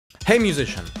Hey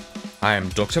musician, I am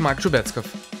Dr. Mike Trubetskov,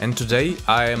 and today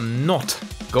I am not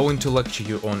going to lecture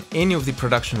you on any of the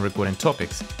production recording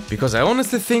topics, because I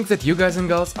honestly think that you guys and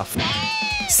girls are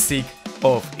sick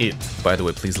of it. By the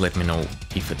way, please let me know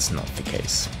if it's not the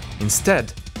case.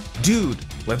 Instead, dude,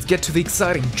 let's get to the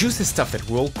exciting, juicy stuff that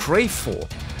we all crave for.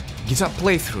 Guitar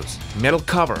playthroughs, metal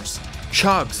covers,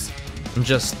 chugs, and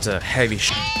just heavy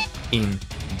shit in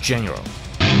general.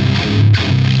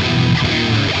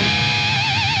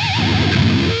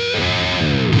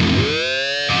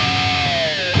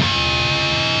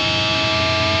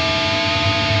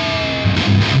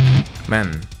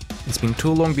 Man, it's been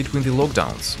too long between the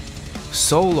lockdowns.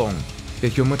 So long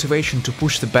that your motivation to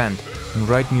push the band and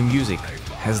write new music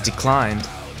has declined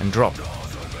and dropped.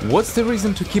 What's the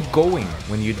reason to keep going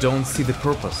when you don't see the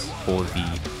purpose or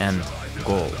the end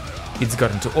goal? It's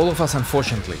gotten to all of us,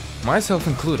 unfortunately, myself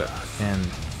included, and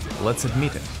let's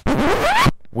admit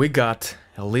it. We got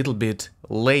a little bit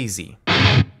lazy.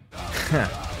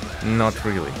 Not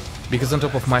really. Because on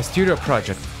top of my studio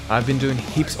project, I've been doing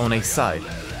heaps on a side,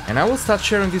 and I will start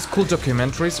sharing these cool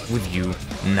documentaries with you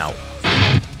now.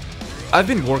 I've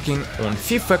been working on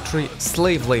Fifth Factory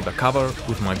Slave Labor cover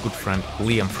with my good friend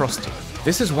Liam Frosty.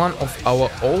 This is one of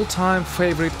our all-time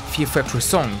favorite Fifth Factory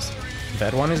songs.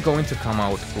 That one is going to come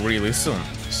out really soon,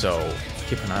 so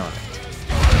keep an eye on it.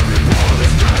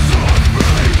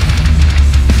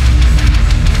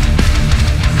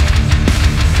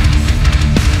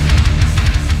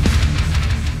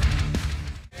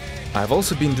 I've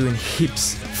also been doing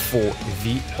heaps for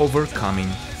the Overcoming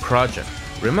project.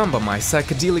 Remember my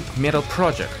psychedelic metal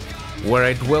project, where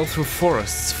I dwell through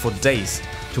forests for days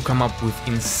to come up with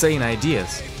insane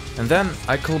ideas, and then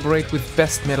I collaborate with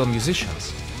best metal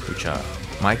musicians, which are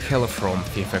Mike Heller from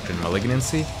Fear Factory and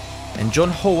Malignancy, and John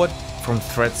Howard from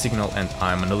Threat Signal and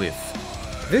I'm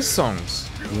Monolith. These songs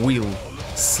will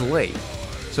slay.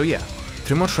 So yeah,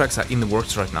 3 more tracks are in the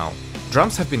works right now,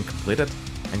 drums have been completed,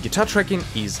 and guitar tracking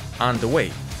is underway,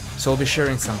 so I'll be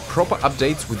sharing some proper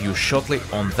updates with you shortly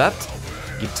on that,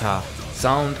 guitar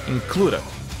sound included.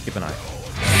 Keep an eye.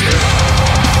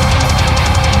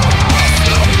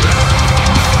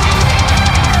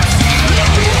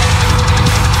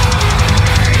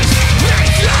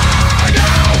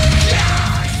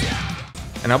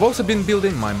 And I've also been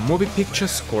building my movie picture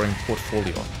scoring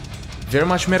portfolio. Very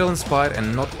much metal inspired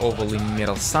and not overly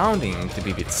metal sounding to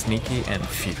be a bit sneaky and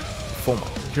fit format.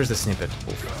 Here's the snippet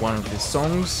of one of these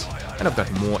songs, and I've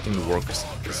got more in the works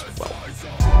as well.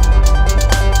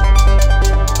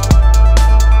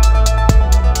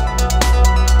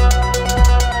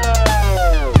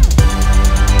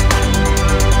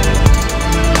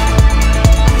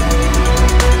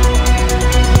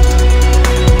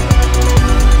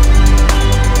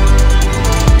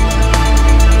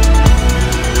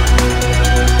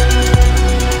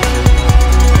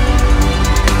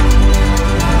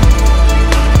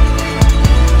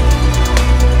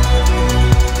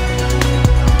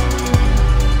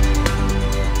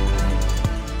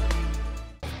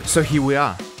 So here we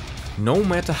are. No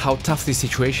matter how tough the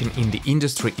situation in the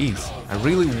industry is, I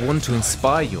really want to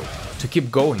inspire you to keep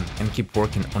going and keep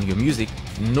working on your music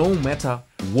no matter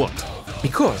what.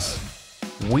 Because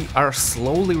we are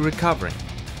slowly recovering,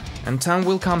 and time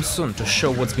will come soon to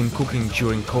show what's been cooking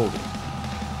during COVID.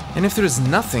 And if there is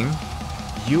nothing,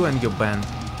 you and your band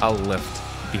are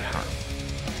left behind.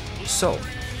 So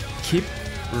keep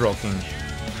rocking.